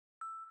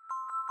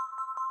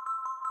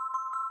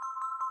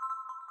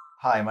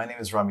Hi, my name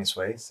is Rami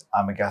Sweis.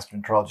 I'm a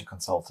gastroenterology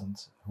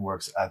consultant who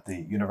works at the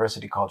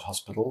University College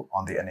Hospital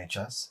on the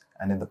NHS,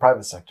 and in the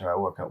private sector I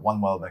work at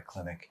OneWelbeck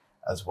Clinic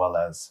as well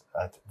as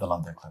at the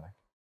London Clinic.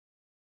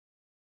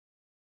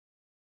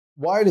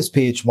 Wireless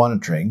pH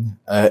monitoring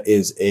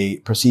is a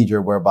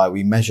procedure whereby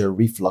we measure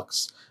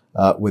reflux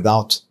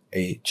without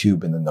a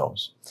tube in the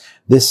nose.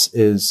 This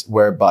is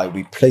whereby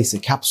we place a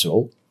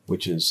capsule,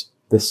 which is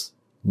this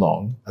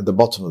long, at the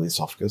bottom of the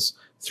esophagus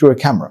through a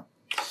camera.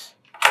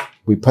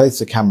 We place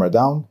the camera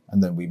down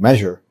and then we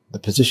measure the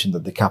position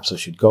that the capsule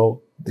should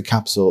go. The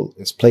capsule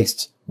is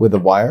placed with a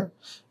wire.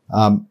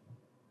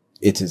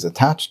 It is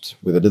attached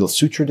with a little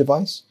suture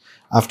device,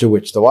 after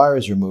which the wire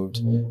is removed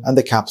and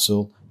the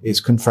capsule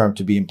is confirmed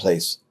to be in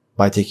place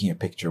by taking a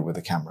picture with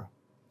the camera.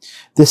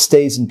 This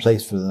stays in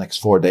place for the next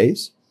 4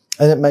 days,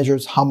 and it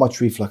measures how much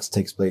reflux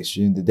takes place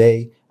during the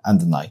day and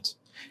the night.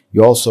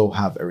 You also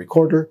have a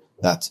recorder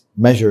that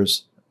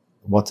measures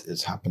what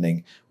is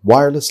happening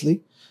wirelessly,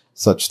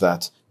 such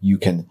that you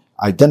can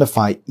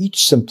identify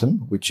each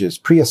symptom, which is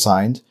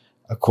pre-assigned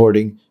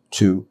according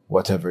to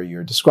whatever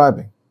you're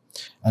describing.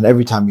 And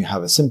every time you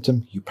have a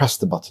symptom, you press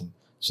the button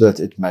so that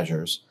it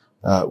measures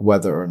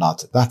whether or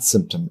not that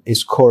symptom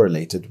is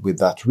correlated with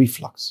that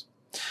reflux.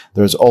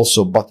 There's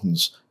also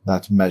buttons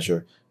that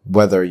measure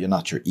whether or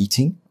not you're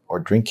eating or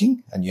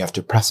drinking, and you have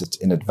to press it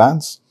in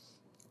advance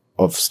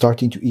of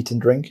starting to eat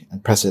and drink,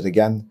 and press it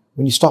again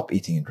when you stop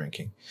eating and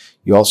drinking.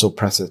 You also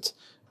press it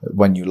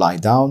when you lie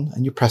down,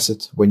 and you press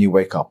it when you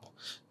wake up.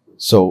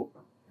 So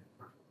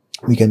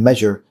we can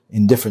measure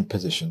in different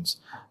positions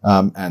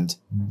and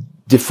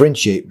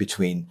differentiate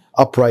between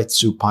upright,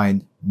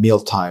 supine,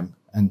 mealtime,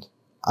 and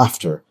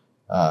after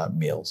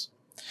meals.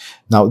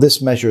 Now,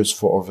 this measures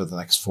for over the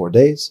next 4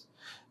 days,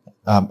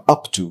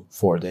 up to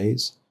 4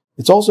 days.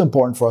 It's also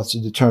important for us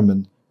to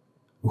determine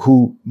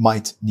who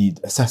might need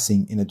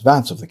assessing in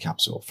advance of the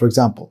capsule. For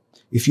example,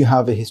 if you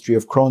have a history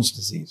of Crohn's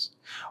disease,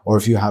 or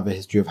if you have a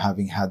history of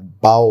having had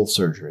bowel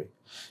surgery,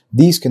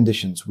 these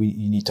conditions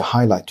you need to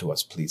highlight to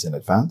us, please, in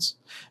advance,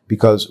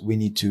 because we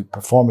need to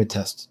perform a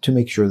test to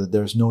make sure that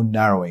there's no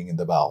narrowing in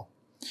the bowel.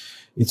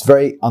 It's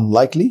very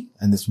unlikely,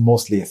 and it's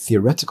mostly a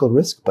theoretical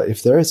risk, but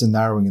if there is a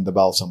narrowing in the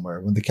bowel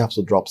somewhere, when the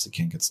capsule drops, it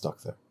can get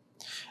stuck there.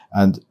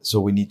 And so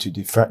we need to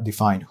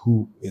define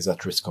who is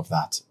at risk of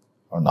that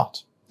or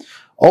not.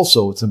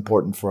 Also, it's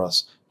important for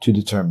us to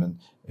determine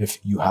if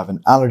you have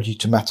an allergy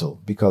to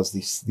metal, because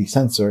the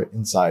sensor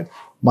inside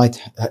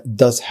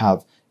does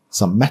have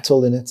some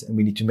metal in it, and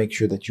we need to make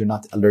sure that you're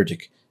not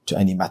allergic to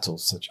any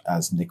metals such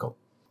as nickel.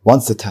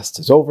 Once the test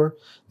is over,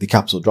 the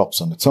capsule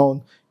drops on its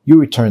own. You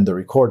return the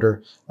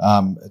recorder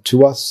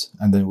to us,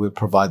 and then we'll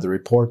provide the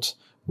report,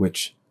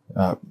 which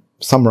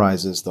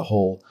summarizes the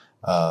whole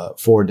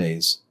 4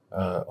 days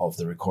of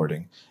the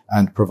recording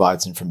and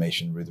provides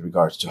information with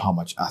regards to how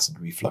much acid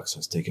reflux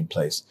has taken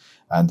place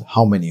and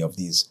how many of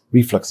these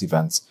reflux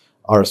events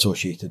are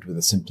associated with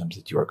the symptoms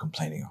that you are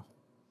complaining of.